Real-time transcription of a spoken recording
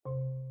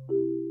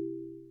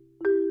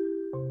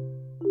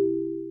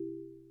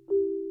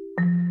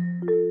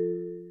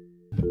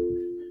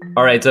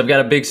All right, so I've got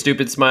a big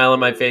stupid smile on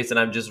my face, and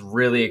I'm just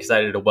really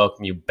excited to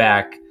welcome you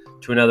back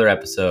to another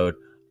episode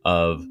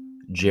of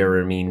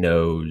Jeremy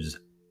Knows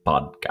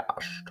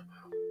Podcast.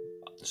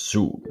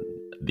 Soon,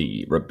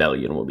 the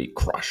rebellion will be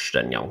crushed,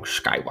 and young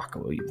Skywalker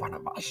will be one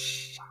of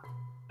us.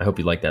 I hope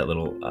you like that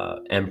little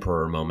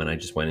emperor moment I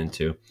just went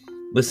into.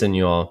 Listen,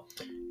 you all,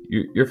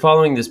 you're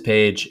following this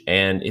page,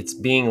 and it's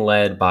being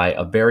led by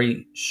a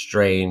very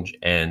strange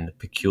and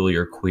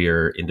peculiar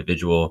queer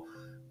individual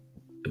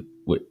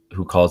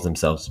who calls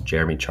themselves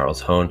Jeremy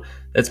Charles Hone.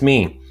 That's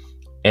me.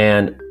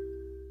 And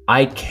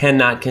I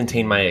cannot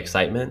contain my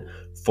excitement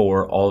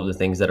for all of the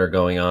things that are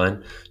going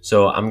on.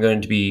 So I'm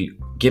going to be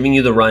giving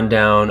you the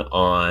rundown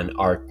on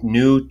our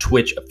new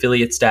Twitch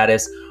affiliate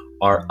status,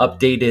 our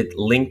updated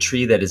link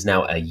tree that is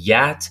now a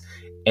YAT,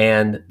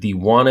 and the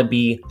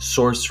Wannabe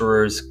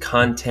Sorcerers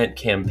content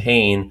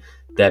campaign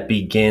that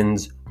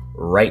begins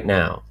right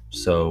now.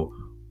 So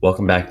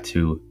welcome back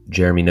to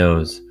Jeremy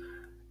Knows.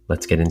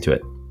 Let's get into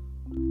it.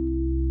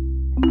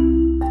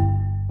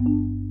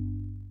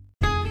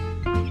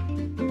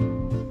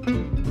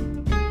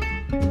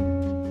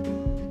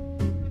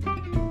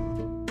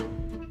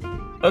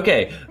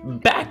 Okay,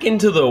 back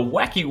into the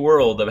wacky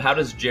world of how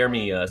does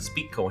Jeremy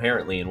speak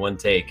coherently in one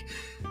take.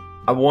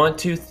 I want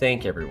to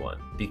thank everyone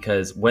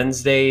because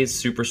Wednesday's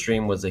Super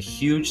Stream was a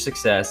huge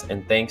success,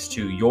 and thanks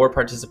to your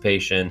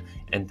participation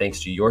and thanks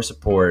to your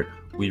support,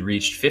 we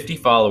reached 50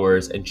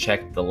 followers and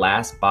checked the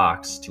last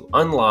box to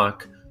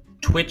unlock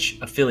Twitch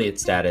affiliate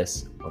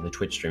status on the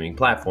Twitch streaming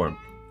platform.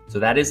 So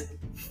that is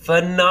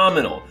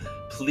phenomenal.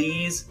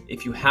 Please,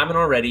 if you haven't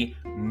already,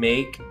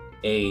 make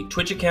a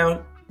Twitch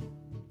account.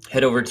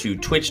 Head over to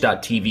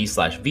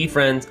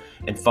twitch.tv/vfriends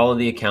and follow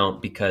the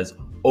account, because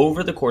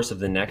over the course of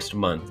the next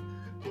month,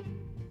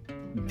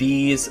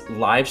 these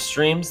live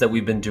streams that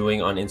we've been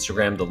doing on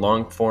Instagram, the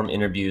long form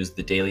interviews,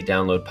 the daily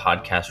download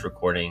podcast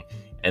recording,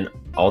 and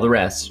all the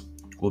rest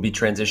will be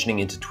transitioning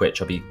into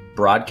Twitch. I'll be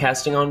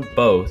broadcasting on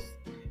both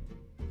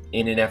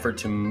in an effort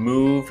to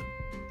move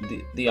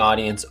the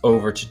audience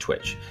over to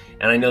Twitch.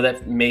 And I know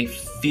that may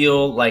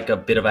feel like a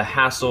bit of a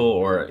hassle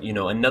or,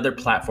 another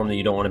platform that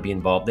you don't want to be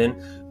involved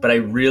in, but I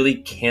really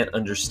can't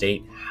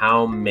understate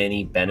how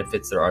many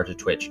benefits there are to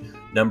Twitch.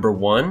 Number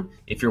one,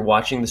 if you're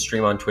watching the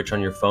stream on Twitch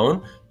on your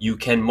phone, you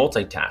can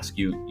multitask.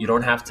 You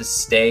don't have to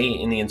stay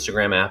in the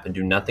Instagram app and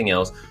do nothing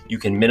else. You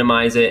can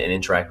minimize it and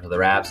interact with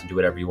other apps and do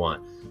whatever you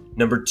want.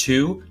 Number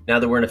two, now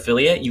that we're an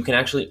affiliate, you can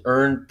actually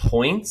earn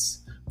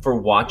points for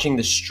watching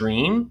the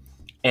stream,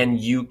 and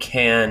you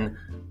can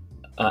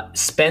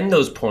spend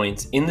those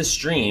points in the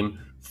stream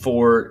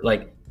for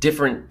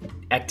different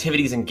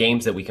activities and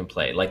games that we can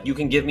play. Like, you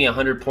can give me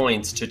 100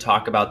 points to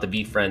talk about the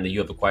VFriend that you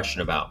have a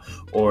question about,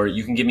 or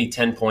you can give me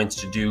 10 points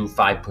to do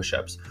 5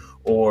 push-ups,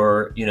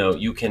 or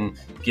you can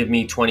give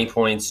me 20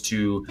 points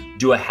to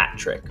do a hat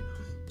trick.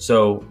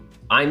 So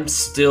I'm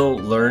still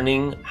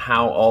learning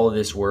how all of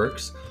this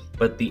works,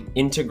 but the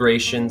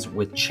integrations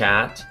with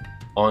chat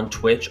on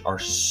Twitch are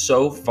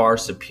so far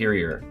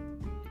superior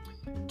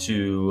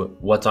to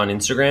what's on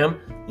Instagram,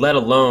 let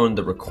alone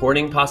the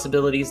recording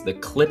possibilities, the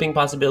clipping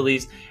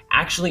possibilities.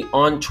 Actually,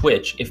 on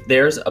Twitch, if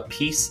there's a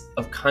piece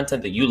of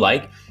content that you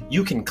like,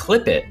 you can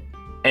clip it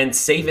and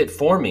save it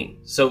for me.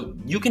 So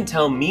you can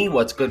tell me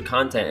what's good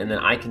content, and then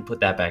I can put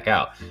that back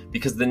out.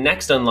 Because the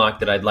next unlock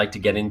that I'd like to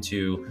get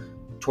into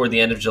toward the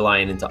end of July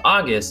and into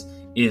August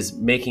is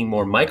making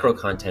more micro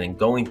content and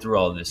going through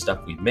all of this stuff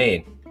we've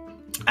made.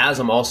 As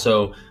I'm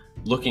also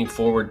looking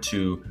forward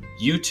to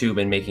YouTube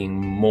and making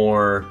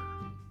more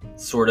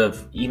sort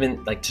of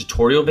even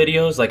tutorial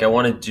videos. I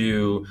want to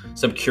do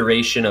some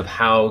curation of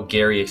how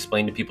Gary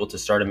explained to people to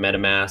start a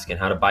MetaMask and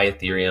how to buy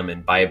Ethereum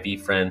and buy a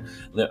VFriend.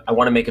 I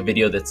want to make a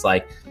video that's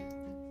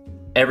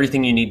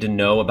everything you need to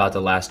know about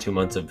the last 2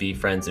 months of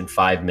VFriends in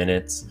 5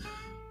 minutes.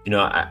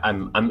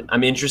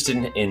 I'm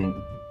interested in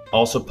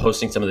also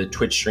posting some of the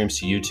Twitch streams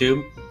to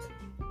YouTube,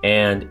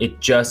 and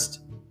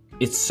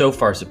it's so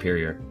far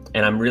superior,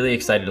 and I'm really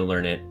excited to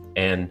learn it.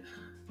 And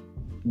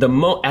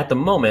at the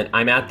moment,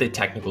 I'm at the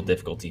technical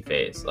difficulty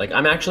phase.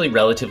 I'm actually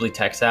relatively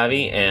tech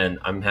savvy, and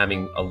I'm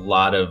having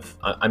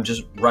I'm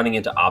just running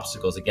into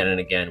obstacles again and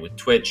again with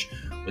Twitch,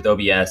 with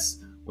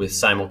OBS, with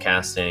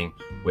simulcasting,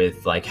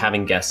 with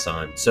having guests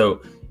on.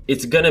 So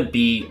it's gonna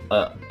be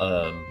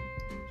a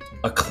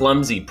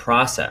clumsy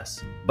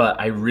process, but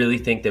I really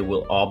think that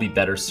we'll all be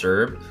better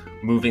served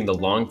moving the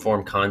long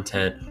form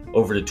content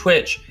over to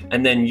Twitch.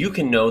 And then you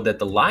can know that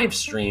the live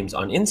streams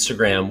on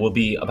Instagram will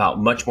be about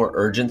much more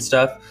urgent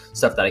stuff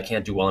that I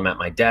can't do while I'm at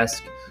my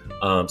desk,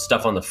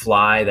 stuff on the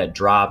fly that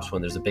drops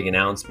when there's a big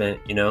announcement,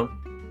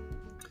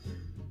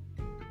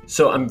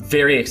 So I'm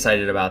very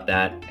excited about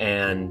that.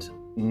 And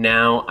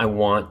now I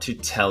want to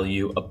tell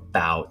you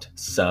about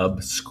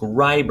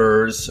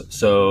subscribers.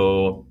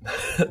 So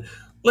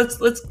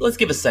let's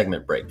give a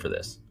segment break for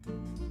this.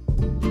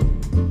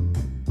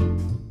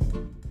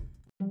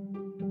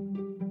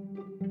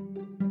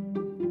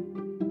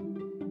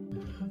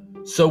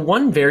 So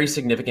one very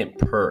significant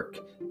perk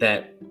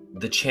that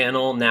the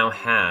channel now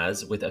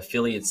has with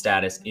affiliate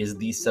status is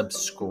the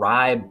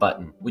subscribe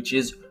button, which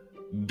is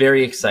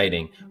Very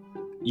exciting.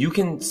 You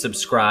can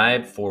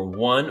subscribe for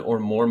 1 or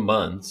more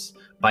months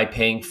by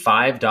paying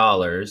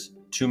 $5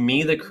 to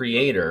me, the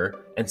creator,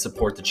 and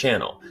support the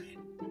channel.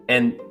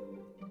 And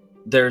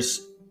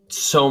there's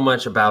so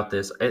much about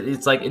this.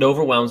 It's like it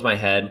overwhelms my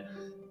head.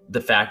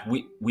 The fact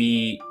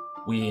we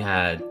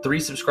had 3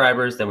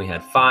 subscribers, then we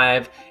had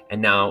 5,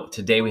 and now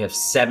today we have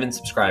 7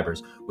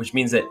 subscribers, which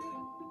means that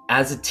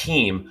as a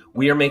team,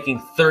 we are making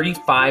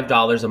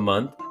 $35 a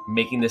month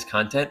making this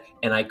content,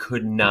 and I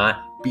could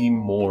not be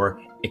more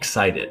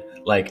excited.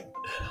 Like,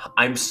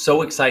 I'm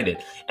so excited.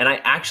 And I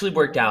actually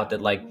worked out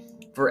that, like,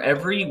 for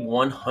every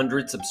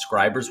 100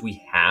 subscribers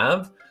we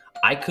have,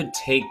 I could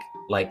take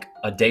like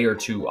a day or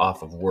 2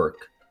 off of work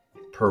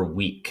per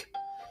week,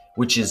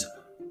 which is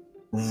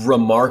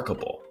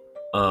remarkable.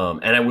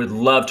 And I would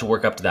love to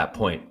work up to that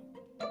point.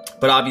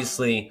 But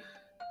obviously,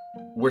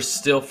 we're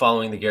still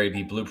following the Gary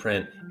Vee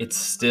blueprint. It's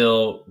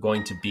still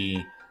going to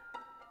be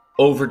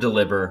over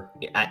deliver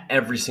at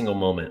every single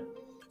moment.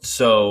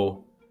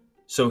 So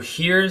I'm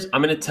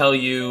going to tell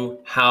you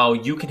how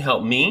you can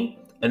help me,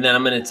 and then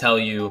I'm going to tell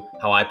you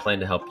how I plan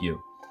to help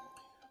you.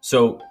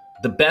 So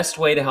the best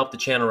way to help the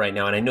channel right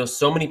now, and I know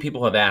so many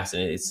people have asked,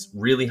 and it's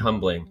really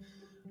humbling.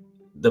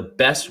 The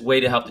best way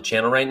to help the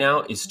channel right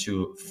now is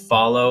to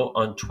follow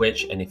on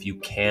Twitch, and if you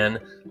can,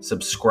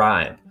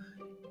 subscribe.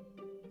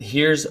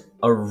 Here's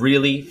a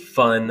really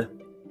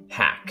fun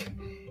hack.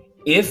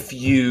 If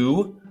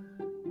you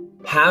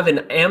have an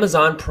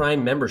Amazon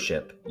Prime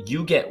membership,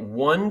 you get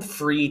 1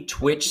 free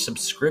Twitch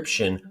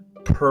subscription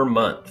per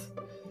month.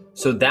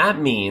 So that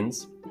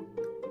means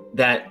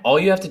that all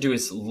you have to do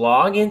is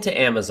log into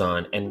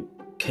Amazon and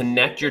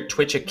connect your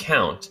Twitch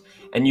account,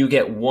 and you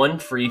get 1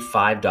 free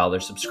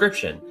 $5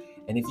 subscription.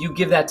 And if you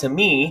give that to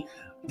me,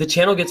 the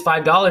channel gets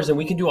 $5 and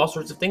we can do all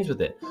sorts of things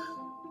with it.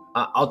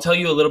 I'll tell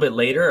you a little bit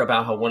later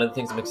about how one of the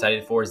things I'm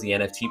excited for is the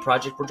NFT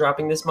project we're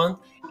dropping this month.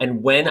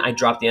 And when I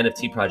drop the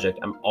NFT project,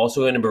 I'm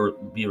also going to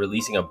be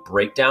releasing a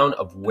breakdown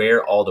of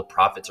where all the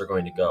profits are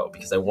going to go,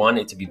 because I want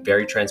it to be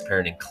very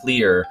transparent and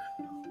clear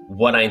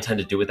what I intend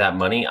to do with that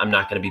money. I'm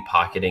not going to be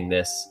pocketing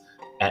this.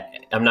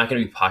 I'm not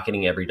going to be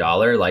pocketing every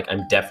dollar. Like,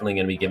 I'm definitely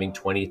going to be giving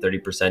 20,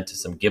 30% to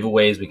some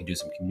giveaways. We can do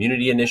some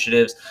community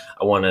initiatives.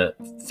 I want to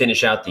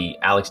finish out the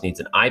Alex Needs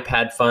an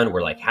iPad fund.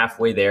 We're like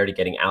halfway there to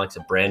getting Alex a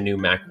brand new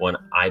Mac 1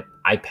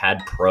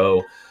 iPad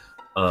Pro.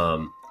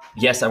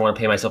 Yes, I want to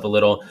pay myself a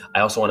little. I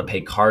also want to pay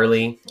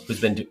Carly,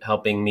 who's been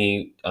helping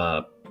me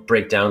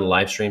break down the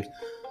live streams.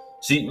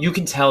 So you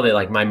can tell that,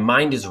 like, my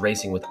mind is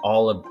racing with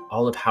all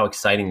of how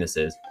exciting this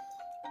is.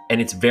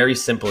 And it's very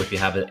simple if you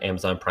have an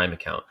Amazon Prime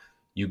account.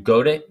 You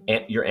go to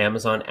your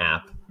Amazon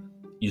app,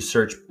 you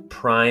search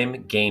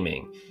Prime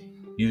Gaming.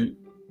 You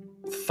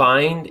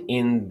find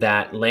in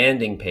that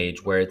landing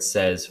page where it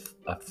says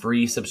a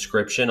free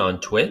subscription on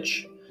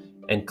Twitch,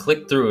 and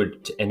click through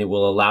it, and it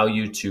will allow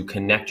you to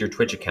connect your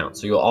Twitch account.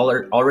 So you'll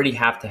already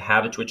have to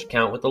have a Twitch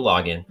account with a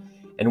login.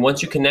 And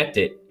once you connect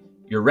it,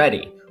 you're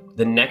ready.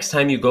 The next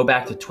time you go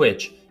back to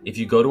Twitch, if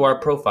you go to our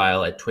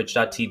profile at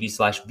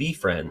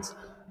twitch.tv/vfriends,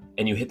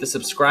 and you hit the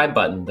subscribe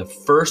button, the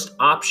first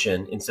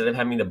option, instead of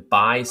having to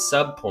buy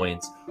sub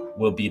points,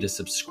 will be to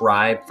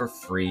subscribe for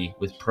free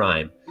with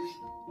Prime.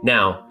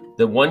 Now,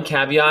 the one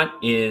caveat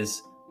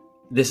is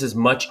this is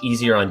much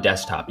easier on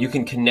desktop. You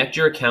can connect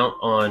your account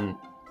on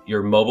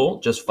your mobile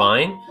just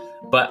fine,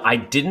 but I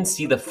didn't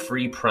see the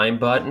free Prime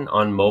button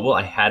on mobile.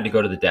 I had to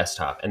go to the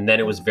desktop, and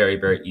then it was very,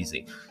 very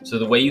easy. So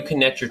the way you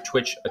connect your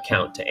Twitch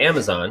account to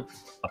Amazon,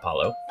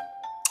 Apollo,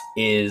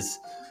 is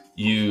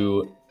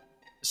you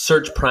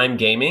search Prime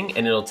Gaming,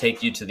 and it'll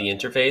take you to the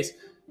interface.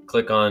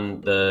 Click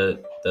on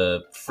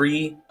the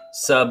free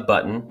sub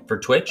button for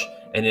Twitch,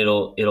 and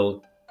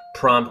it'll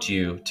prompt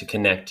you to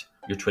connect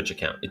your Twitch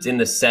account. It's in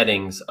the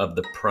settings of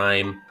the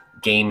Prime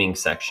Gaming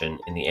section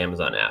in the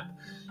Amazon app.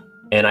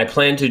 And I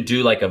plan to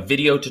do like a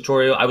video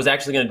tutorial. I was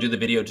actually going to do the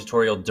video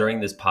tutorial during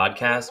this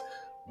podcast,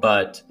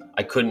 but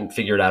I couldn't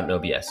figure it out in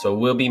OBS. So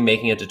we'll be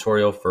making a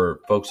tutorial for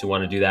folks who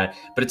want to do that.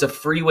 But it's a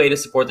free way to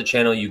support the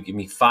channel. You give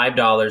me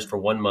 $5 for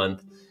 1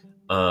 month.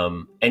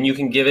 And you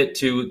can give it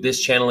to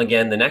this channel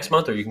again the next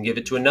month, or you can give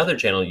it to another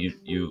channel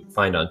you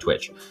find on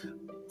Twitch.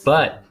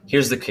 But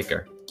here's the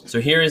kicker.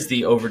 So here is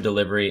the over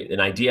delivery, an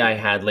idea I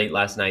had late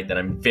last night that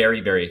I'm very,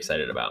 very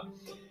excited about.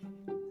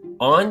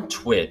 On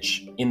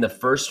Twitch, in the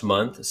first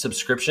month,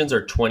 subscriptions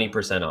are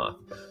 20% off.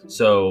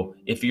 So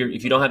if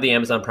you don't have the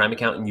Amazon Prime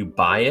account and you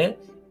buy it,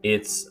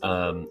 it's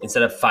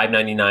instead of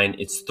 $5.99,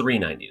 it's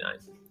 $3.99.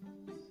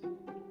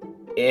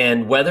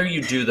 And whether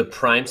you do the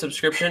Prime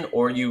subscription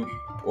or you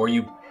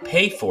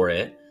pay for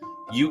it,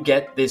 you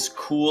get this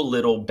cool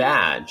little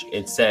badge.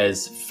 It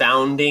says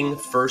Founding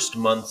First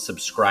Month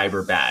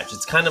Subscriber Badge.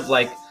 It's kind of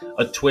like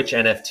a Twitch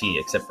NFT,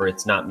 except for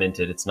it's not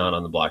minted, it's not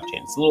on the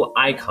blockchain. It's a little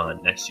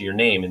icon next to your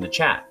name in the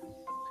chat.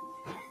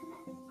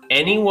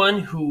 Anyone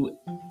who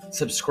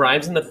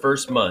subscribes in the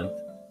first month,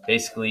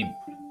 basically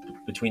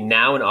between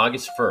now and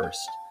August 1st,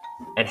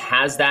 and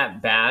has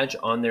that badge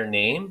on their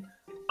name,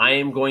 I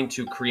am going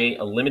to create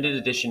a limited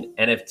edition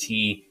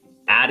NFT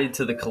added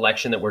to the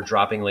collection that we're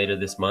dropping later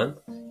this month.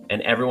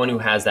 and everyone who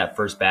has that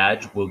first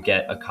badge will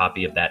get a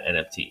copy of that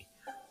NFT,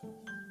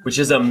 which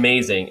is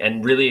amazing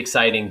and really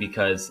exciting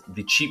because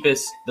the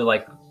cheapest, the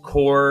like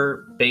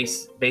core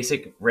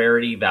basic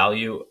rarity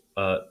value,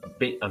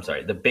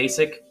 the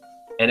basic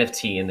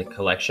NFT in the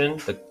collection,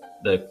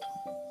 the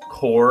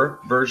core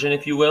version,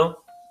 if you will,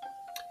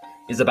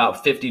 is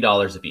about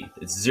 $50 of ETH.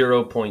 It's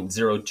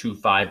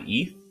 0.025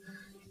 ETH.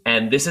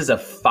 And this is a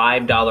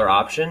 $5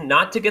 option,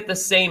 not to get the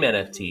same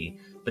NFT,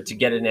 but to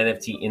get an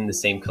NFT in the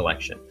same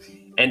collection.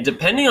 And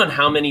depending on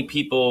how many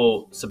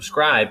people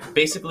subscribe,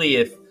 basically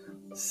if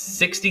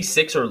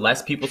 66 or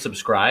less people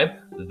subscribe,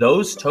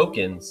 those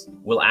tokens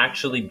will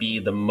actually be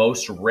the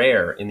most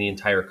rare in the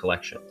entire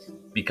collection,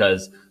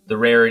 because the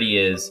rarity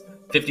is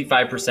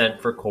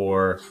 55% for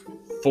core,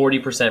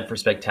 40% for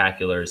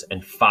spectaculars,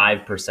 and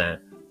 5%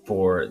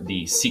 for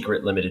the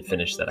secret limited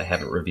finish that I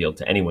haven't revealed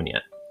to anyone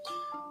yet.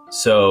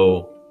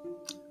 So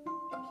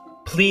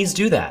please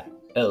do that.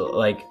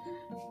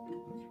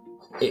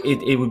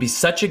 It would be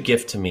such a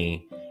gift to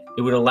me.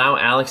 It would allow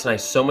Alex and I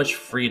so much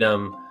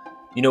freedom.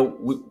 You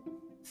know,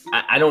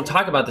 I don't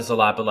talk about this a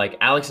lot, but like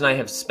Alex and I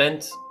have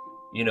spent,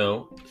 you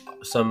know,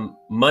 some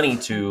money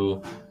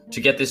to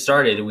get this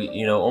started. We,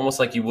 you know, almost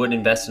like you would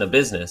invest in a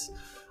business.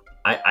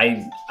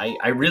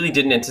 I really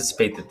didn't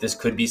anticipate that this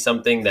could be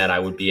something that I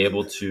would be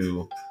able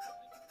to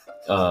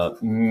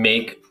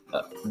make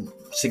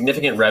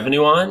significant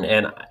revenue on.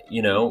 And,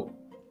 you know,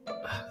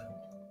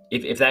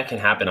 if that can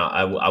happen,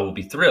 I will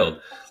be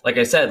thrilled. Like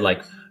I said,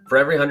 like for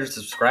every 100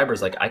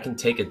 subscribers, like I can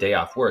take a day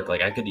off work.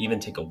 Like I could even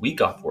take a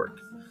week off work,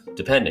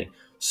 depending.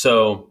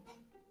 So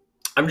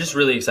I'm just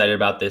really excited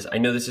about this. I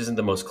know this isn't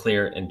the most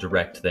clear and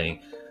direct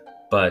thing,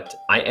 but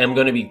I am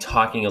going to be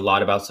talking a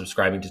lot about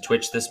subscribing to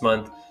Twitch this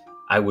month.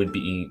 I would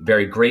be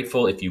very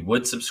grateful if you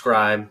would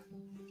subscribe.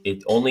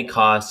 It only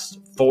costs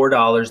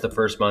 $4 the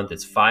first month.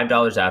 It's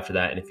 $5 after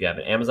that. And if you have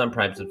an Amazon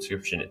Prime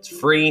subscription, it's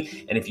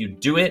free. And if you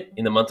do it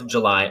in the month of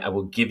July, I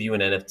will give you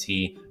an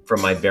NFT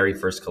from my very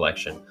first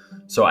collection.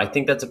 So I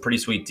think that's a pretty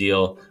sweet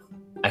deal.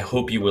 I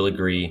hope you will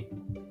agree.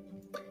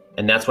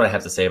 And that's what I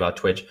have to say about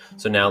Twitch.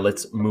 So now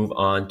let's move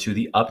on to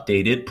the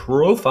updated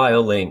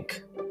profile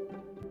link.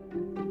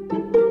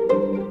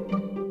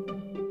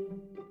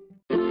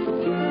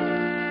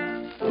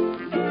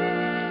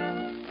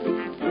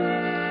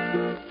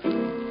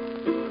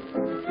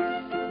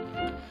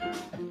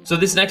 So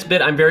this next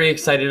bit I'm very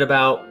excited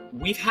about.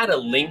 We've had a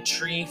link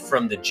tree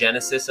from the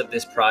genesis of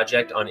this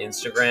project on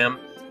Instagram.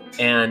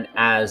 And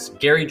as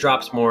Gary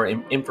drops more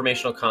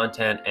informational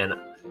content and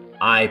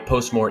I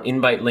post more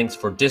invite links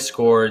for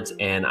Discords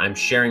and I'm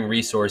sharing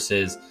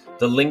resources,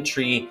 the link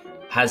tree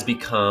has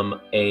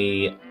become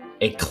a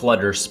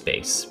clutter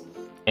space.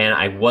 And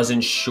I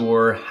wasn't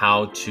sure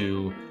how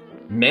to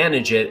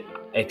manage it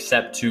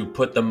except to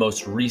put the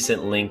most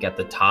recent link at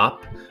the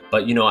top.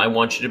 But, you know, I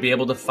want you to be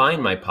able to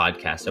find my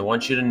podcast. I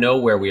want you to know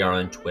where we are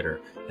on Twitter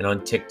and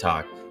on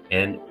TikTok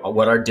and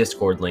what our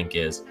Discord link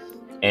is.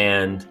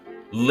 And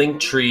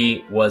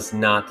Linktree was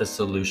not the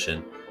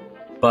solution.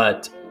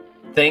 But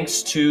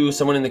thanks to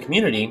someone in the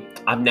community,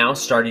 I've now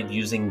started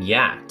using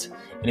Yat.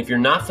 And if you're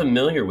not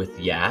familiar with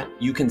Yat,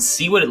 you can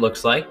see what it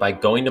looks like by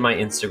going to my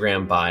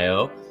Instagram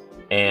bio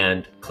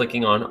and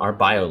clicking on our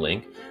bio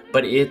link.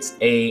 But it's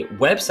a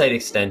website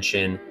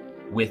extension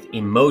with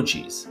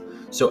emojis.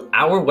 So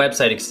our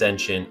website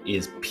extension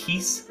is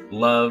Peace,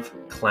 Love,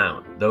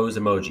 Clown. Those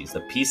emojis, the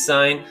peace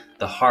sign,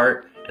 the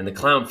heart, and the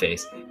clown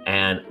face.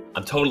 And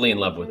I'm totally in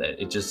love with it.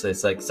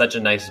 It's like such a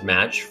nice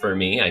match for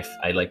me.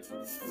 I like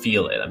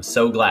feel it. I'm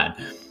so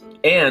glad.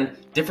 And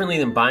differently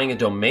than buying a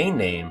domain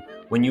name,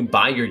 when you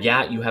buy your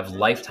Yat, you have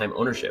lifetime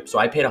ownership. So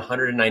I paid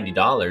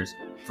 $190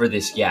 for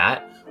this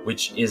Yat,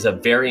 which is a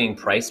varying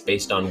price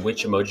based on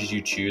which emojis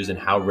you choose and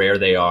how rare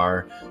they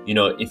are. You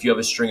know, if you have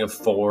a string of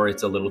 4,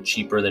 it's a little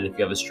cheaper than if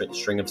you have a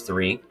string of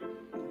 3.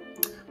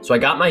 So I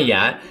got my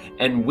Yat,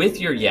 and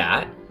with your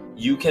Yat,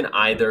 you can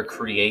either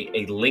create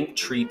a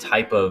Linktree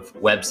type of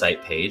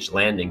website page,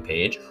 landing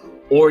page,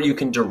 or you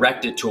can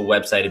direct it to a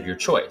website of your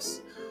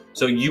choice.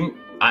 So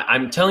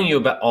I'm telling you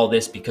about all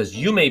this because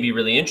you may be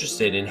really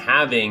interested in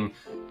having,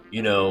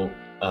 you know,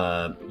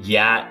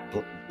 Yat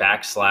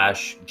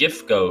 /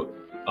 gift goat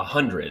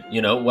 100,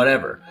 you know,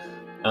 whatever.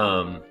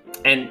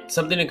 And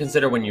something to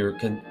consider when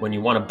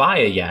you want to buy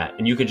a Yat,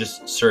 and you can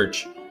just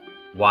search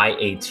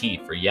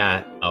YAT for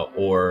Yat,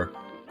 or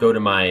go to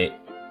my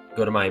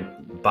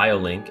bio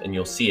link and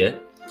you'll see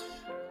it.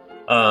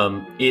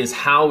 Is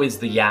how is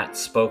the Yat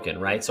spoken,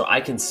 right? So I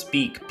can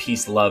speak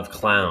peace, love,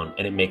 clown,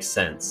 and it makes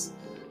sense.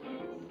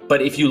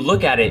 But if you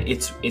look at it,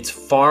 it's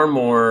far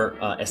more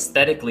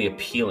aesthetically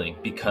appealing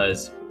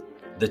because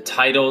the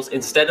titles,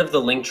 instead of the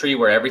Linktree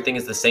where everything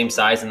is the same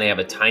size and they have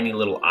a tiny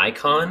little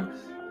icon,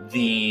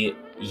 the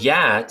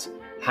Yat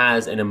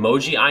has an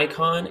emoji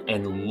icon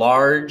and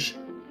large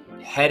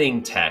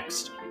heading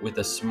text with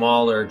a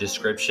smaller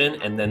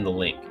description and then the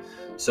link.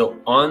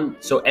 So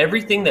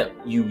everything that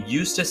you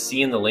used to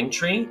see in the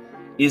Linktree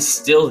is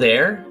still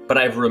there, but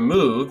I've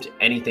removed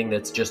anything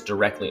that's just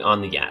directly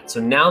on the Yat.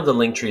 So now the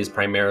Linktree is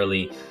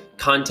primarily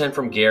content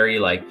from Gary,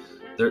 like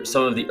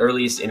some of the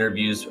earliest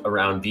interviews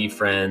around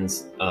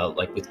VeeFriends,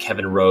 like with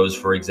Kevin Rose,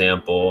 for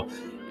example,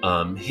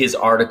 his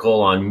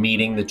article on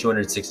meeting the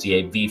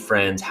 268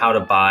 VeeFriends, how to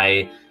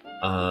buy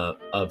a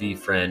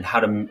VeeFriend,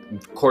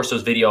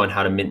 Corso's video on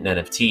how to mint an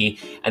NFT.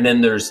 And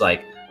then there's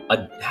like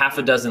a half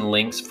a dozen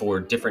links for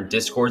different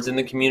Discords in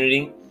the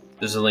community.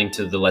 There's a link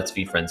to the Let's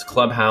VeeFriends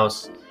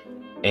Clubhouse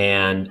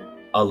and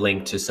a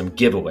link to some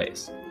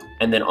giveaways.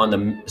 And then on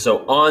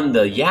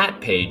the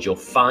Yat page, you'll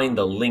find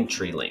the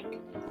Linktree link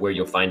where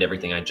you'll find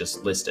everything I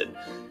just listed.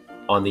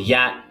 On the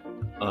Yat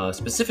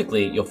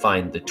specifically, you'll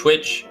find the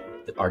Twitch,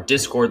 our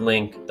Discord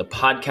link, the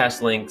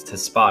podcast links to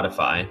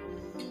Spotify.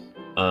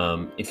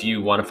 If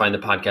you want to find the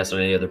podcast on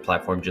any other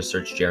platform, just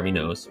search Jeremy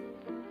Knows.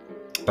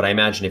 But I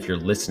imagine if you're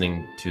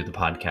listening to the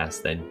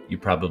podcast, then you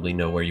probably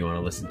know where you want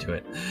to listen to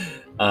it.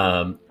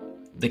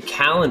 The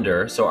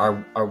calendar, so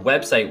our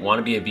website,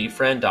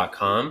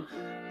 wannabeaVeefriend.com,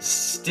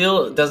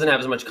 still doesn't have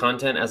as much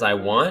content as I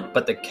want,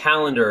 but the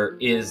calendar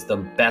is the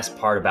best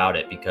part about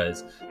it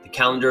because the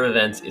calendar of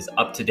events is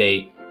up to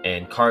date.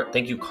 And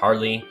thank you,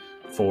 Carly,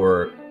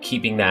 for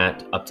keeping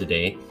that up to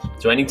date.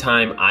 So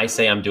anytime I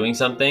say I'm doing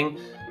something,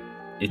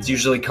 it's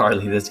usually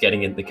Carly that's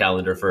getting in the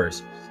calendar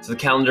first. So the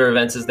calendar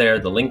events is there,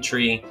 the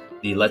Linktree,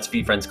 the Let's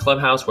VeeFriends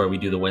Clubhouse, where we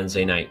do the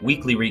Wednesday night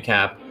weekly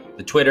recap,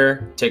 the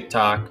Twitter,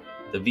 TikTok,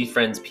 the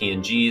VeeFriends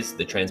PNGs,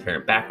 the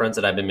transparent backgrounds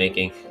that I've been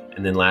making,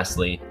 and then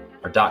lastly,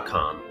 our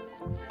 .com,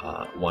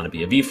 want to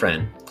be a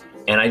VeeFriend.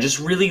 And I just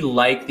really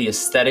like the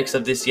aesthetics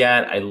of this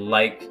yet. I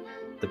like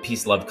the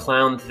Peace Love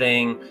Clown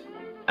thing.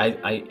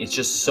 It's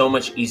just so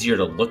much easier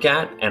to look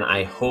at, and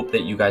I hope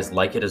that you guys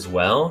like it as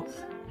well.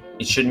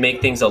 It should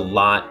make things a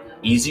lot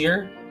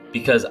easier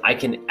because I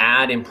can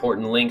add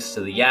important links to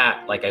the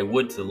Yat like I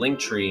would to the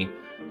Linktree,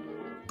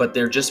 but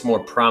they're just more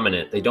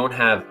prominent. They don't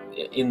have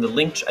in the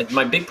link.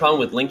 My big problem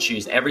with Linktree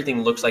is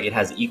everything looks like it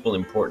has equal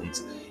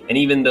importance. And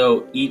even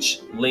though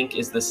each link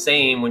is the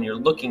same when you're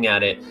looking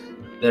at it,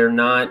 they're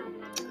not,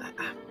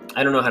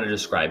 I don't know how to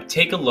describe.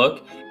 Take a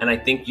look and I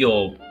think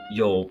you'll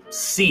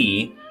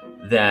see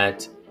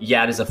that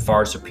Yat is a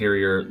far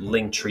superior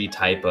Linktree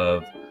type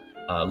of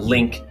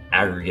link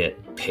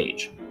aggregate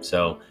page.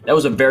 So that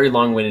was a very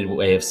long-winded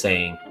way of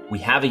saying we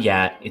have a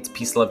Yat, it's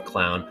Peace Love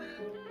Clown,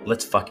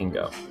 let's fucking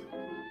go.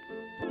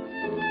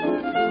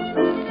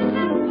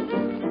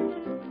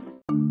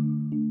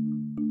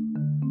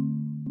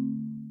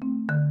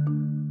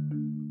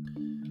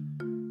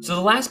 So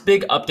the last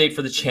big update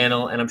for the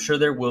channel, and I'm sure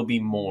there will be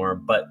more,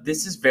 but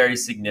this is very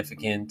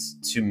significant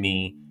to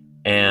me,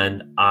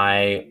 and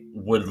I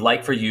would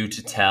like for you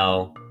to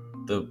tell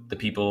the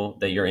people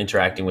that you're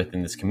interacting with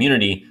in this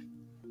community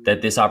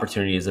that this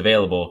opportunity is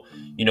available.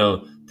 You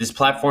know, this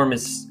platform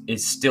is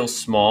still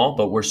small,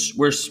 but we're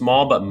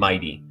small but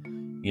mighty.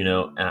 You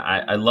know,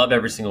 I love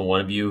every single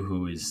one of you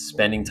who is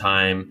spending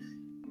time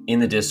in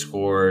the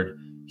Discord,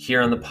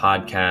 here on the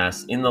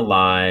podcast, in the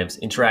lives,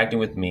 interacting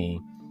with me.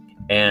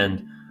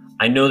 And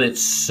I know that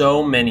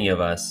so many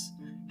of us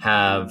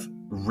have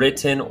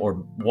written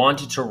or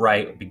wanted to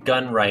write,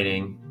 begun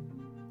writing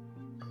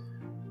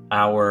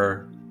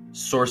our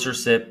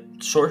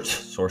sorcererships,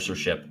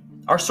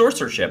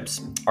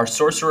 our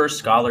sorcerer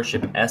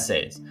scholarship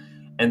essays.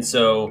 And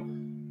so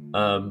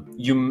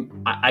you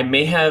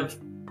may have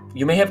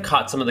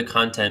caught some of the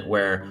content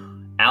where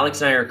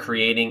Alex and I are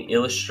creating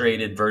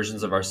illustrated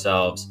versions of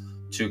ourselves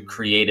to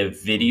create a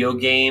video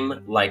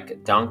game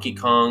like Donkey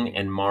Kong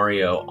and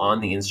Mario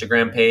on the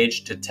Instagram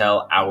page to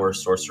tell our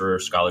sorcerer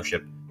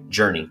scholarship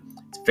journey.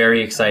 It's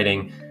very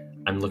exciting.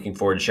 I'm looking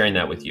forward to sharing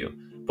that with you.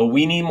 But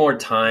we need more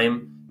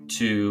time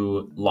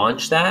to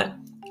launch that.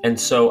 And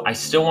so I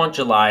still want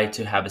July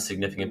to have a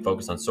significant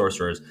focus on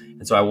sorcerers.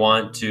 And so I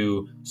want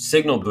to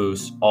signal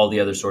boost all the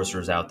other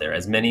sorcerers out there,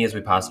 as many as we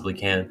possibly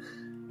can.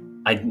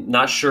 I'm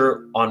not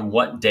sure on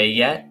what day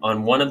yet.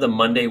 On one of the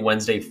Monday,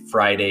 Wednesday,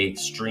 Friday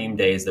stream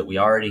days that we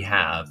already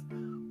have,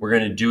 we're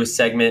going to do a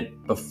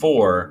segment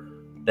before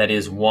that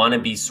is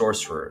wannabe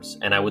sorcerers.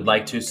 And I would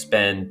like to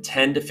spend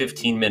 10 to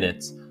 15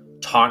 minutes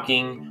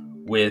talking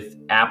with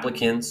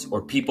applicants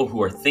or people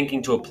who are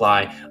thinking to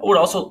apply.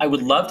 I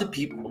would love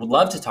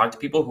to talk to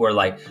people who are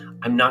like,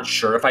 I'm not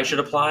sure if I should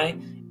apply,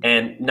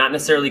 and not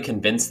necessarily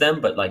convince them,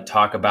 but like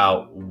talk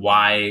about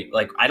why.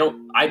 Like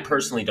I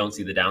personally don't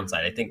see the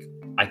downside.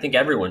 I think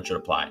everyone should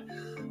apply.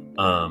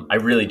 I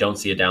really don't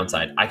see a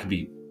downside. I could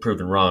be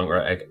proven wrong,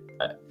 or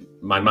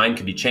my mind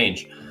could be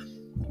changed.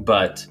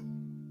 But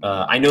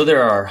I know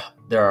there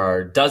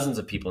are dozens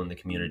of people in the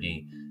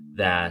community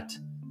that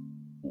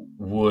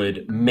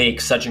would make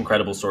such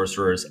incredible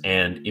sorcerers.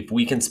 And if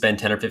we can spend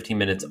 10 or 15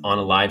 minutes on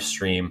a live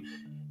stream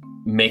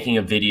making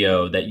a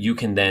video that you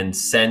can then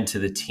send to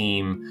the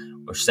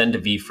team or send to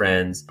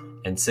VeeFriends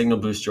and signal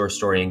boost your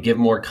story and give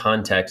more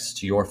context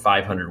to your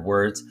 500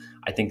 words,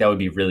 I think that would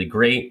be really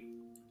great.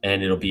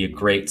 And it'll be a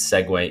great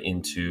segue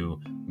into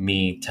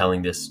me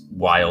telling this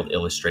wild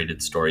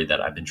illustrated story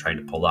that I've been trying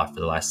to pull off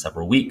for the last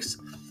several weeks.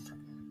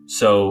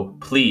 So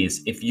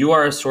please, if you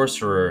are a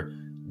sorcerer,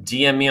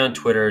 DM me on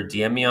Twitter,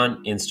 DM me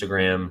on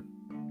Instagram,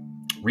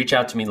 reach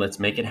out to me. Let's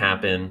make it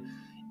happen.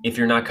 If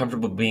you're not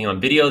comfortable being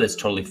on video, that's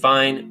totally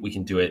fine. We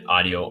can do it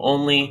audio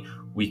only.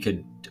 We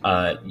could,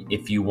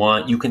 if you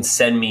want, you can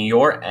send me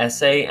your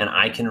essay and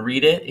I can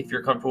read it if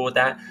you're comfortable with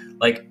that.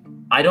 Like,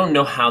 I don't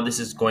know how this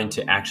is going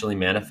to actually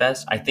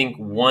manifest. I think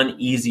one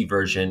easy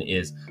version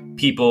is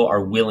people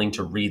are willing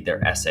to read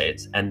their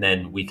essays and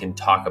then we can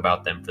talk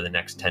about them for the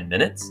next 10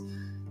 minutes.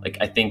 Like,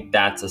 I think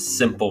that's a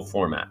simple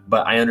format,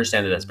 but I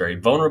understand that that's very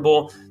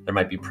vulnerable. There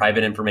might be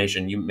private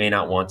information. You may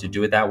not want to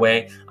do it that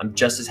way. I'm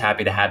just as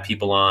happy to have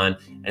people on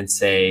and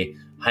say,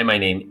 hi, my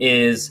name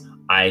is,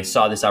 I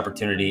saw this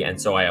opportunity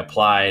and so I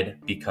applied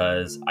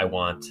because I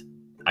want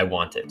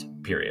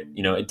it, period.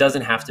 You know, it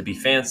doesn't have to be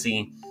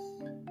fancy,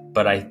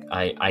 but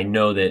I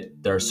know that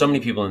there are so many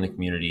people in the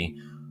community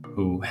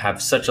who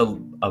have such a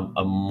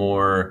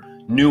more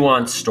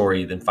nuanced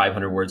story than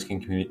 500 words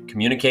can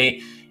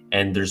communicate.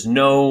 And there's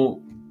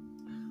no,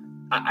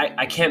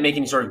 I can't make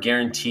any sort of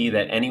guarantee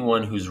that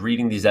anyone who's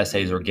reading these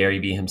essays or Gary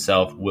Vee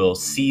himself will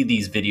see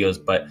these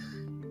videos, but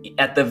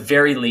at the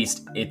very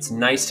least, it's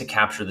nice to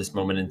capture this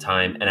moment in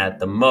time. And at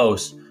the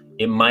most,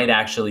 it might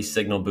actually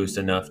signal boost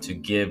enough to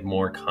give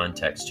more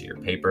context to your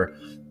paper.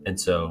 And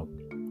so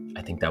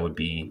I think that would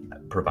be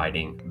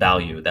providing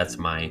value. That's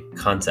my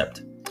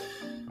concept.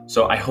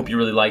 So I hope you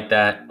really like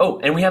that. Oh,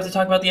 and we have to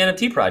talk about the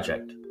NFT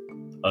project.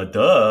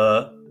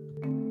 Duh.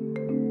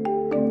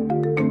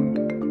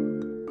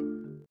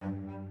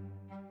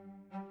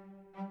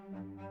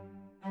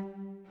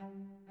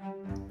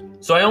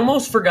 So I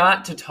almost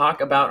forgot to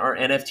talk about our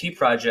NFT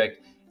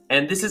project,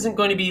 and this isn't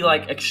going to be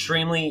like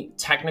extremely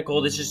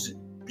technical. This is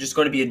just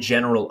going to be a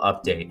general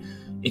update.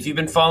 If you've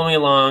been following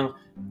along,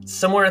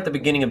 somewhere at the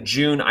beginning of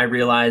June, I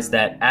realized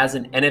that as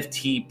an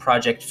NFT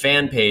project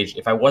fan page,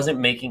 if I wasn't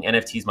making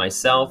NFTs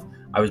myself,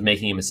 I was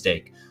making a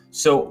mistake.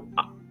 So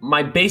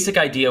my basic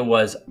idea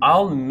was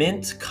I'll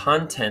mint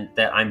content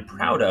that I'm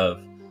proud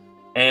of,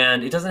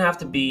 and it doesn't have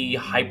to be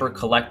hyper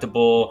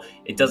collectible.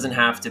 It doesn't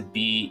have to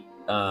be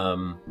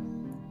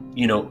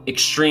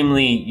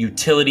extremely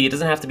utility. It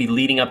doesn't have to be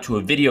leading up to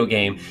a video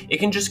game. It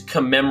can just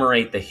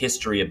commemorate the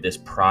history of this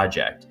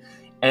project.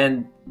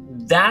 And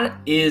that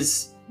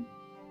is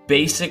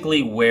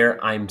basically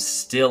where I'm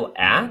still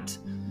at.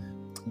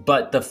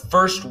 But the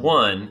first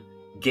one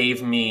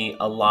gave me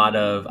a lot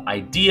of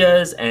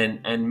ideas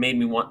and made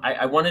me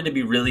I wanted to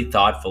be really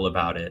thoughtful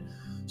about it.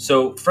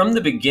 So from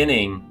the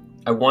beginning,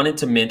 I wanted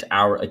to mint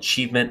our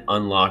Achievement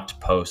Unlocked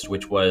post,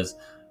 which was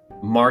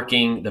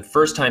marking the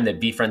first time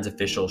that VeeFriends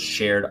Official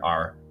shared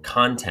our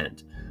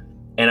content.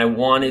 And I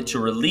wanted to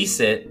release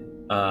it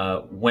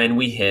when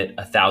we hit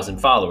 1,000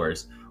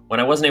 followers. When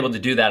I wasn't able to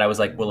do that, I was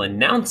like, we'll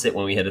announce it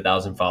when we hit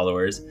 1,000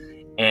 followers.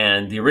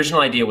 And the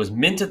original idea was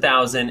mint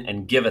 1,000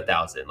 and give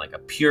 1,000, like a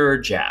pure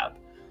jab.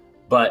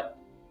 But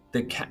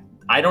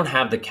I don't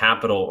have the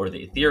capital or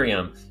the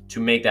Ethereum to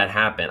make that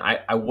happen.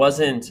 I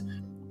wasn't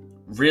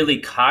really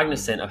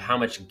cognizant of how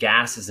much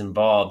gas is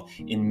involved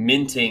in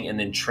minting and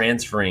then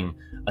transferring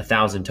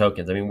 1,000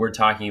 tokens. I mean, we're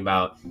talking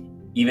about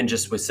even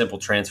just with simple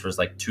transfers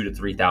like $2,000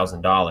 to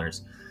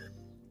 $3,000.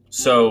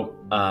 So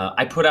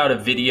I put out a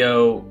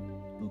video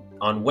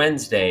on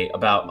Wednesday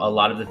about a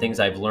lot of the things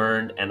I've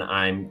learned, and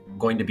I'm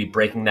going to be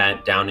breaking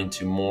that down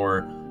into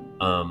more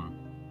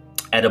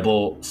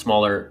edible,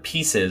 smaller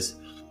pieces.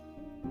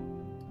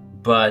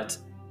 But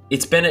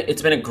it's been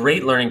a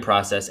great learning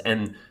process,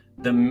 and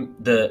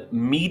the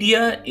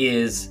media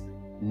is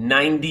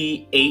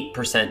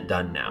 98%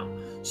 done now.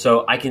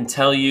 So I can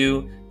tell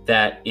you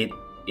that it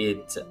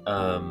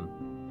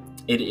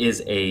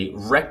is a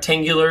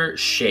rectangular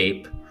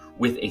shape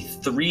with a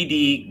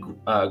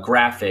 3D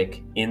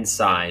graphic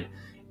inside,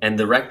 and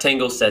the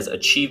rectangle says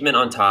achievement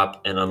on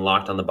top and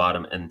unlocked on the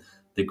bottom, and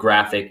the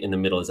graphic in the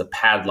middle is a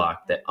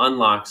padlock that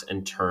unlocks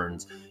and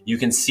turns. You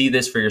can see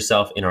this for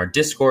yourself in our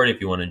Discord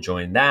if you want to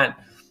join that.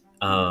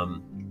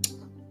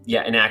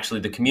 And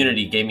actually the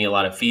community gave me a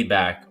lot of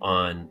feedback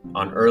on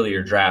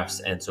earlier drafts,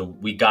 and so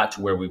we got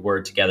to where we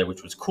were together,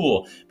 which was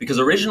cool, because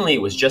originally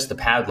it was just the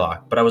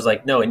padlock, but I was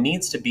like, no, it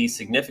needs to be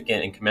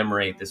significant and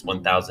commemorate this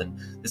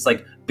 1,000, this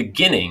like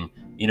beginning,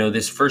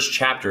 this first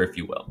chapter, if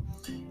you will.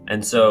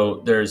 And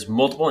so there's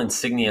multiple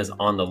insignias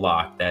on the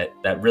lock that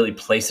really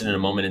place it in a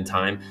moment in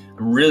time.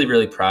 I'm really,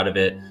 really proud of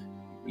it.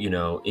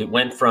 It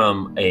went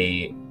from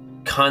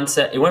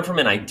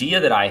an idea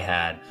that I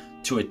had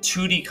to a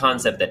 2D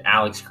concept that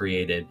Alex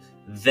created,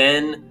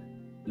 then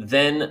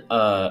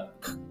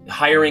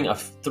hiring a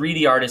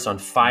 3D artist on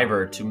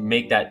Fiverr to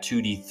make that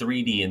 2D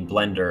 3D in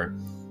Blender,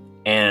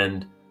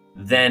 and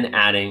then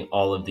adding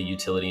all of the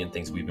utility and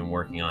things we've been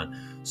working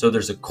on. So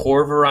there's a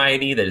core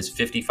variety that is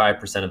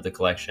 55% of the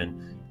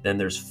collection. Then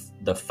there's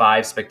the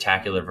 5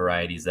 spectacular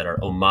varieties that are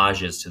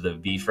homages to the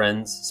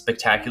VeeFriends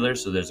spectacular.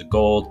 So there's a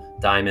gold,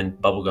 diamond,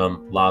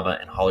 bubblegum, lava,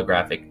 and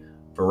holographic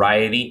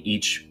variety.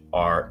 Each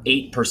are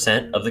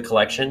 8% of the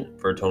collection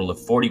for a total of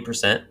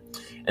 40%.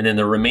 And then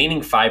the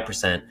remaining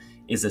 5%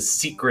 is a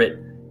secret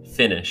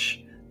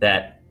finish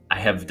that I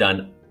have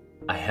done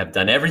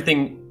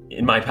everything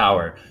in my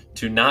power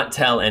to not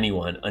tell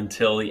anyone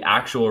until the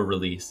actual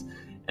release.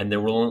 and there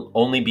will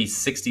only be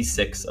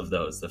 66 of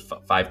those, the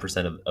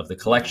 5% of the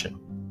collection.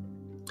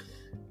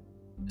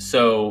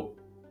 So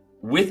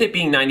with it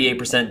being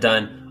 98%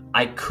 done,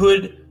 I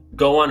could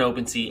go on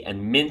OpenSea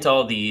and mint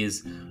all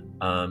these,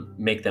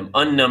 make them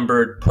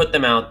unnumbered, put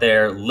them out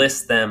there,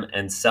 list them,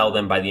 and sell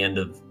them by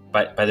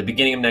the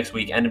beginning of next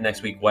week, end of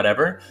next week,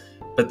 whatever.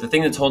 But the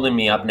thing that's holding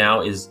me up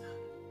now is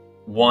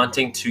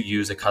wanting to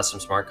use a custom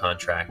smart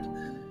contract.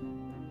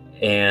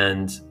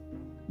 And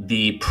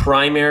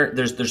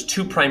there's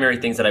two primary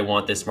things that I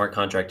want this smart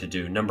contract to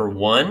do. Number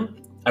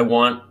one, I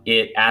want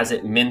it, as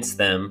it mints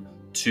them,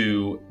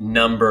 to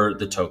number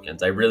the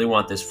tokens. I really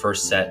want this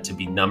first set to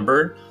be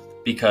numbered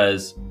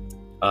because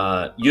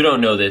you don't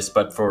know this,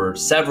 but for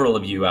several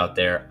of you out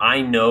there,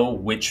 I know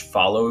which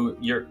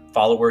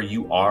follower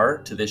you are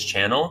to this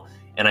channel,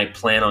 and I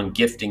plan on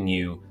gifting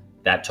you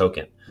that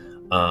token.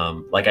 I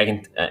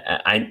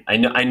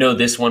know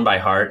this one by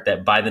heart,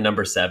 that by the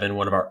number 7,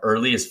 one of our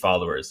earliest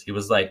followers, he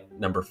was like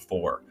number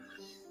 4.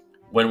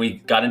 When we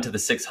got into the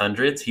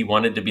 600s, he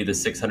wanted to be the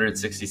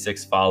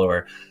 666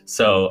 follower.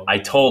 So I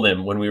told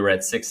him when we were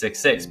at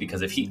 666,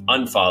 because if he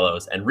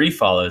unfollows and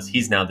refollows,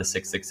 he's now the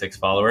 666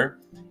 follower.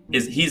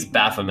 He's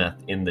Baphomet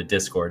in the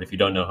Discord. If you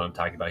don't know who I'm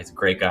talking about, he's a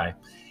great guy.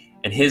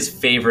 And his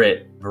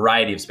favorite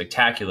variety of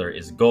spectacular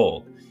is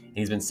gold. And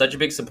he's been such a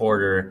big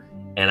supporter,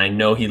 and I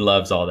know he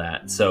loves all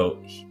that.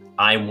 So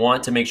I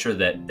want to make sure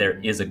that there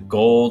is a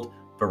gold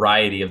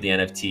variety of the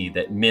NFT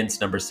that mints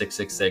number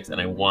 666,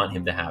 and I want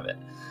him to have it.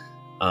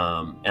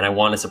 And I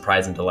want to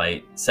surprise and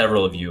delight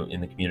several of you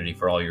in the community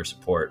for all your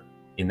support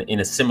in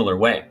a similar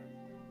way.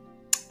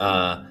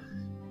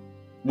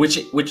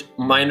 Which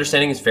my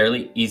understanding is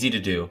fairly easy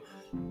to do.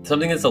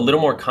 Something that's a little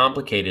more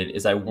complicated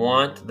is I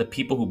want the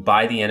people who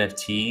buy the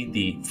NFT,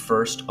 the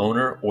first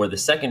owner or the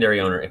secondary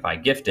owner, if I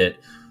gift it,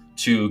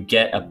 to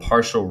get a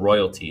partial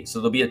royalty. So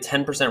there'll be a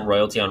 10%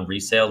 royalty on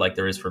resale like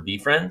there is for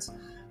VeeFriends.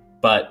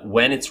 But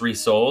when it's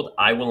resold,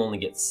 I will only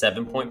get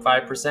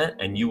 7.5%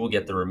 and you will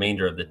get the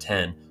remainder of the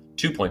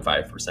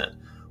 2.5%,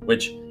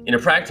 which in a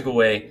practical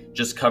way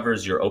just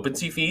covers your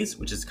OpenSea fees,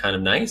 which is kind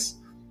of nice.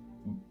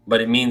 But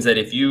it means that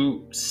if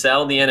you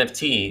sell the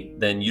NFT,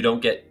 then you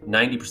don't get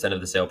 90% of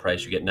the sale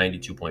price, you get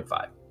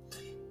 92.5.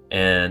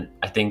 And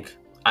I think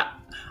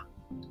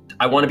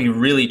I want to be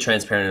really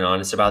transparent and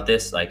honest about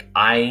this. Like,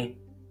 I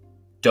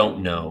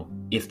don't know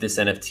if this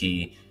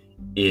NFT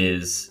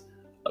is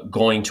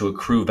going to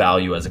accrue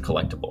value as a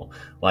collectible.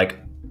 Like,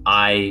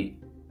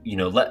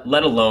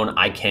 let alone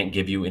I can't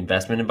give you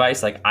investment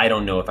advice. Like, I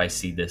don't know if I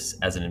see this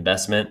as an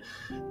investment.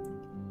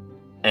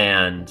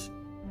 And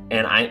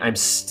I'm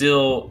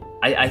still,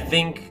 I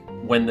think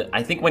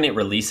when it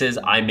releases,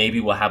 I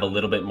maybe will have a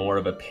little bit more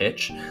of a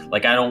pitch.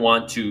 Like, I don't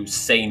want to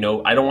say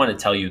no. I don't want to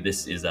tell you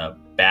this is a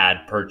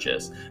bad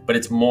purchase, but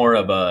it's more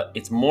of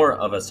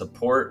a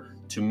support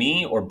to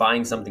me, or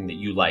buying something that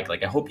you like.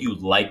 Like, I hope you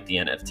like the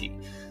NFT.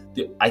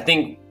 I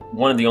think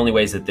one of the only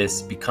ways that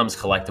this becomes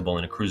collectible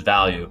and accrues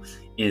value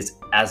is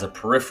as a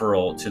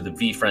peripheral to the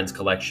VeeFriends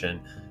collection.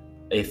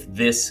 If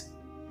this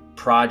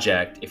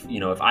project,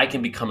 if I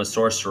can become a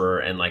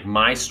sorcerer and like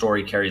my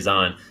story carries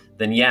on,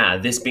 then yeah,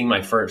 this being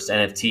my first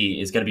NFT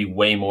is going to be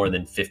way more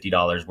than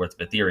 $50 worth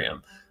of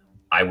Ethereum,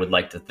 I would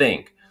like to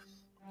think.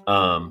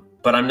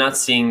 But I'm not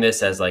seeing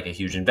this as like a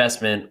huge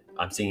investment.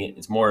 I'm seeing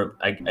it's more,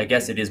 I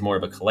guess it is more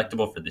of a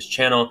collectible for this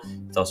channel.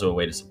 It's also a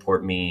way to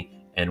support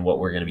me and what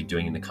we're going to be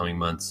doing in the coming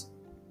months.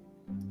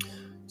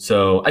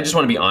 So I just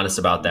want to be honest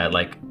about that.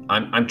 Like,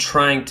 I'm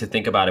trying to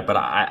think about it, but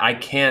I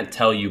can't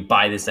tell you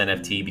buy this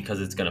NFT because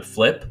it's going to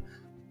flip.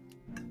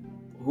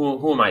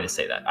 Who am I to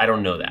say that? I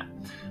don't know that.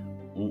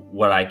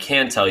 What I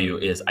can tell you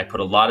is I put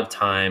a lot of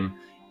time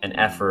and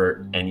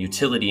effort and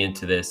utility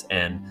into this,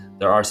 and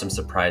there are some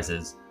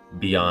surprises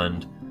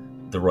beyond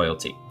the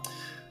royalty.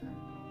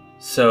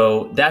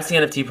 So that's the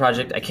NFT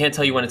project. I can't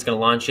tell you when it's going to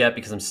launch yet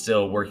because I'm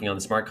still working on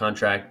the smart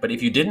contract. But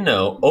if you didn't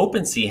know,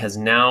 OpenSea has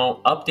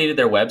now updated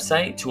their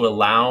website to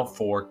allow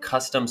for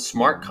custom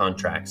smart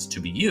contracts to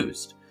be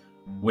used,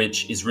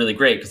 which is really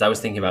great because I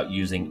was thinking about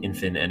using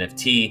Infin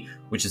NFT,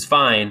 which is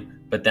fine,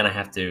 but then I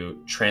have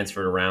to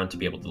transfer it around to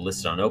be able to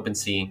list it on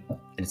OpenSea. And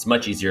it's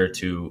much easier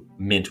to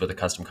mint with a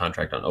custom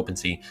contract on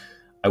OpenSea.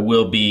 I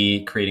will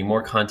be creating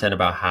more content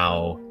about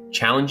how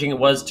challenging it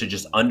was to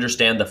just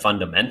understand the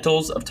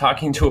fundamentals of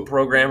talking to a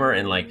programmer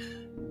and like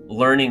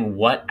learning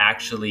what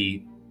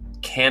actually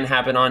can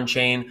happen on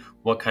chain,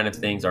 what kind of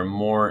things are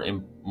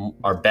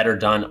better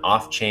done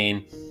off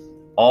chain.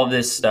 All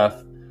this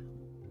stuff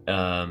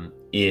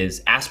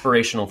is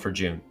aspirational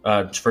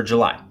for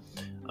July.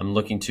 I'm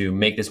looking to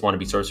make this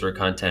wannabe sorcerer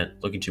content,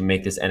 looking to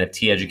make this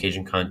NFT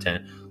education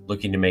content,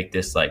 looking to make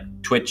this like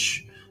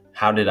Twitch.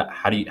 How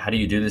do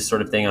you do this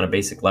sort of thing on a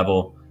basic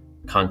level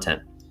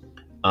content?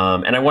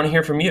 And I want to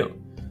hear from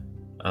you.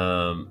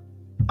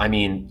 I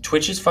mean,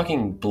 Twitch is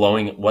fucking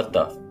blowing. What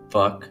the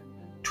fuck?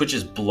 Twitch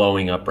is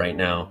blowing up right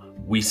now.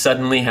 We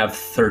suddenly have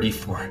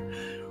 34.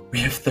 We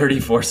have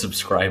 34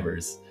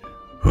 subscribers.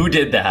 Who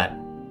did that?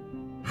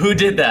 Who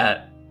did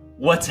that?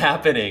 What's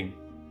happening?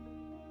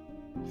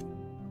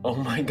 Oh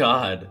my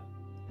God.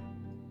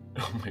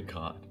 Oh my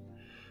God.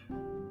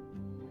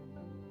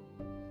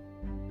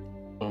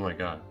 Oh my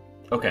God.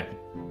 Okay.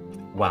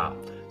 Wow.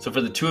 So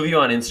for the two of you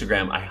on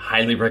Instagram, I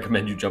highly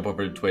recommend you jump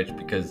over to Twitch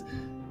because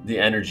the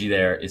energy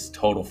there is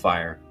total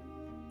fire.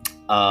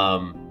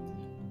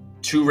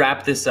 To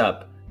wrap this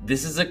up,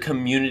 this is a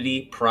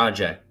community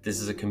project. This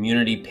is a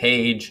community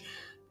page.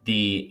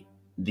 The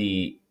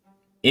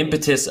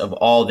impetus of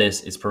all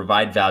this is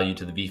provide value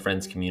to the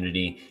VeeFriends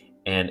community,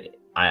 and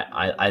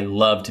I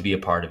love to be a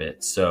part of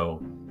it.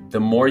 So the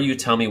more you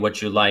tell me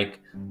what you like,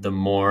 the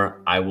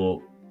more I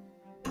will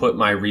put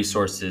my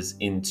resources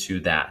into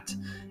that.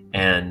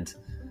 And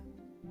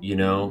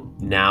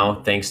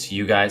now thanks to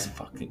you guys,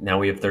 now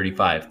we have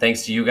 35.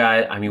 Thanks to you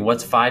guys, I mean,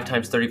 what's 5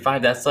 times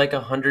 35? That's like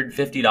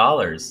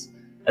 $150.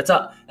 That's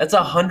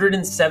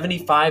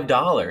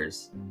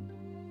 $175.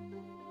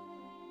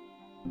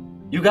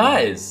 You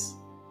guys,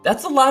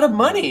 that's a lot of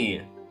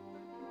money.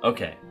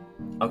 Okay.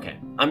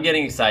 I'm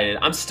getting excited.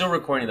 I'm still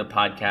recording the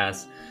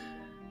podcast.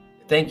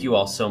 Thank you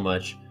all so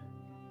much.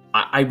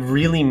 I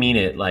really mean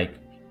it. Like,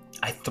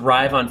 I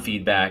thrive on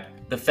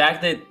feedback. The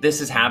fact that this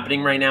is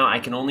happening right now, I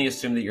can only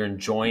assume that you're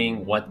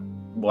enjoying what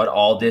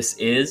all this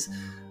is.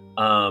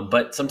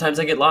 But sometimes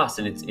I get lost,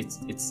 and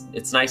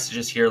it's nice to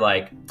just hear,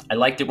 like, I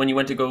liked it when you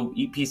went to go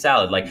eat pea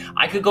salad. Like,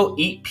 I could go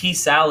eat pea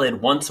salad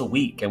once a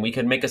week, and we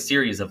could make a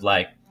series of,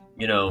 like,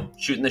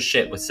 shooting the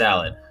shit with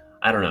salad.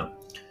 I don't know.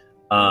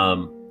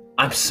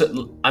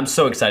 I'm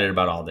so excited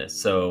about all this.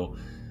 So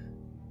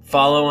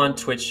follow on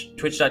Twitch,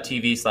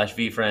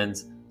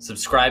 twitch.tv/VeeFriends.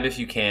 Subscribe if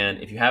you can.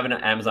 If you have an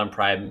Amazon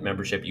Prime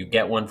membership, you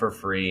get one for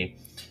free.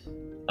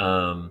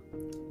 The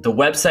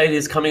website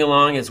is coming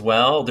along as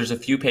well. There's a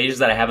few pages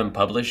that I haven't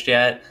published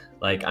yet.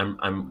 Like,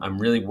 I'm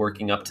really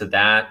working up to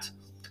that.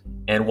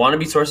 And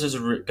Wannabe Sorcerers are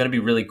going to be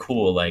really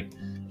cool. Like,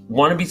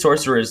 Wannabe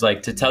Sorcerers,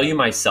 like, to tell you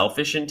my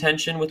selfish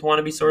intention with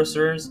Wannabe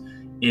Sorcerers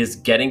is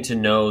getting to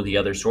know the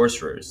other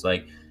sorcerers.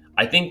 Like,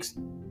 I think,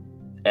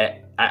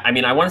 I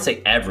mean, I want to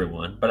say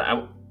everyone,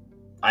 but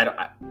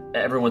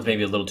everyone's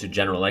maybe a little too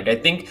general. Like, I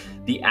think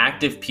the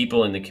active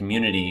people in the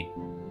community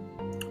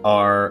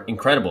are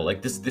incredible.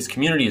 Like, this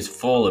community is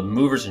full of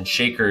movers and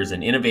shakers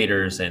and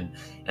innovators and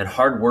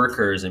hard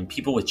workers and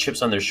people with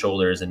chips on their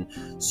shoulders and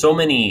so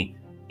many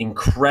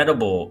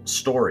incredible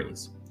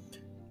stories.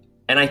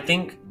 And I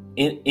think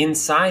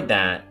inside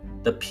that,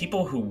 the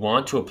people who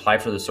want to apply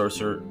for the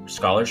Sorcerer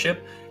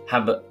Scholarship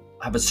have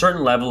a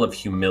certain level of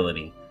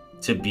humility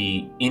to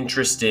be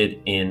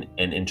interested in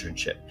an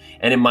internship.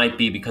 And it might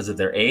be because of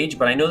their age,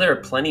 but I know there are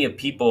plenty of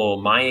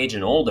people my age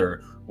and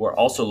older who are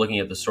also looking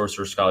at the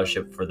Sorcerer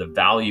Scholarship for the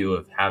value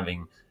of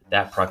having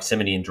that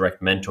proximity and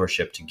direct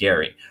mentorship to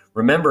Gary.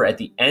 Remember, at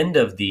the end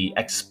of the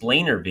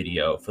explainer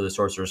video for the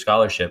Sorcerer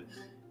Scholarship,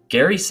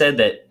 Gary said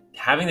that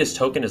having this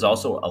token is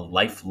also a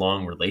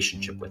lifelong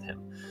relationship with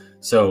him.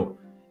 So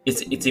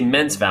it's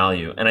immense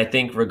value. And I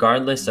think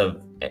regardless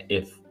of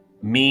if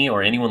me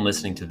or anyone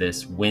listening to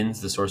this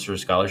wins the Sorcerer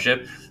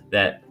Scholarship,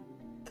 that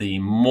the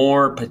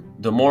more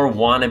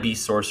wannabe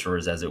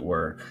sorcerers, as it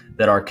were,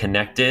 that are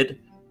connected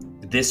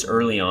this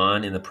early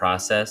on in the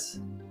process,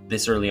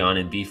 this early on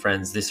in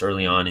VeeFriends, this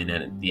early on in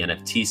the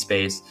NFT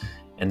space,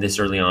 and this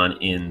early on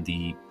in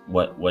the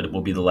what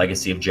will be the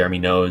legacy of Jeremy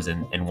Knows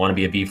and want to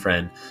be a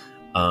VeeFriend,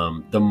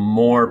 the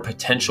more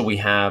potential we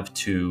have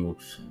to,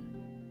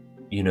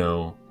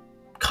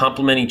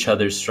 complement each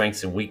other's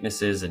strengths and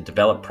weaknesses and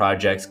develop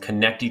projects,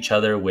 connect each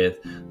other with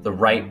the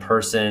right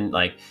person.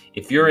 Like,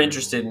 if you're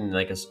interested in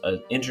like an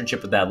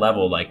internship at that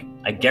level, like,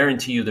 I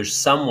guarantee you there's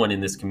someone in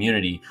this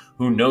community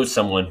who knows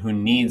someone who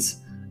needs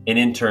an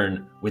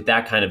intern with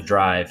that kind of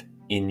drive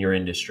in your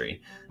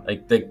industry.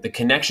 Like, the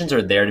connections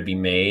are there to be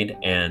made.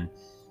 And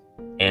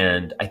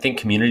I think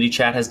community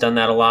chat has done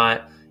that a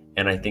lot.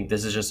 And I think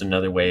this is just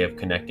another way of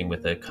connecting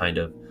with a kind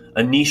of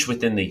a niche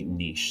within the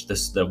niche.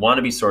 The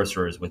wannabe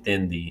sorcerers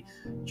within the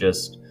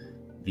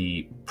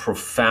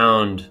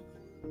profound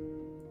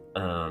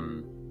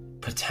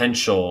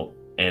potential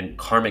and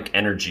karmic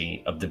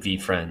energy of the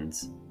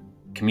VeeFriends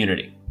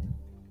community.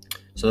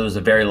 So that was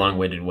a very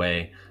long-winded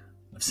way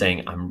of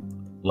saying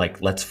I'm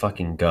like, let's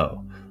fucking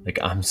go. Like,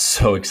 I'm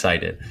so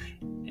excited.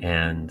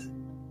 And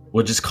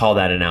we'll just call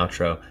that an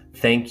outro.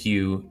 Thank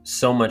you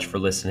so much for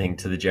listening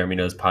to the Jeremy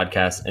Knows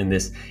podcast and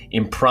this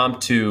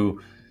impromptu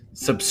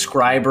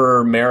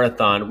subscriber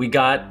marathon. We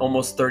got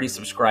almost 30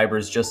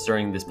 subscribers just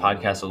during this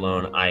podcast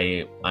alone.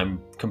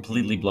 I'm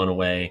completely blown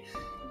away.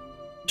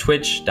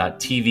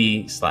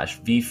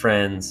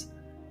 Twitch.tv/VeeFriends.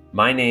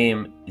 My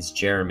name is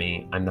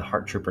Jeremy. I'm the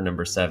Heart Trooper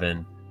number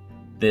 7.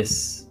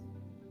 This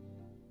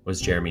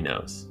was Jeremy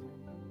Knows.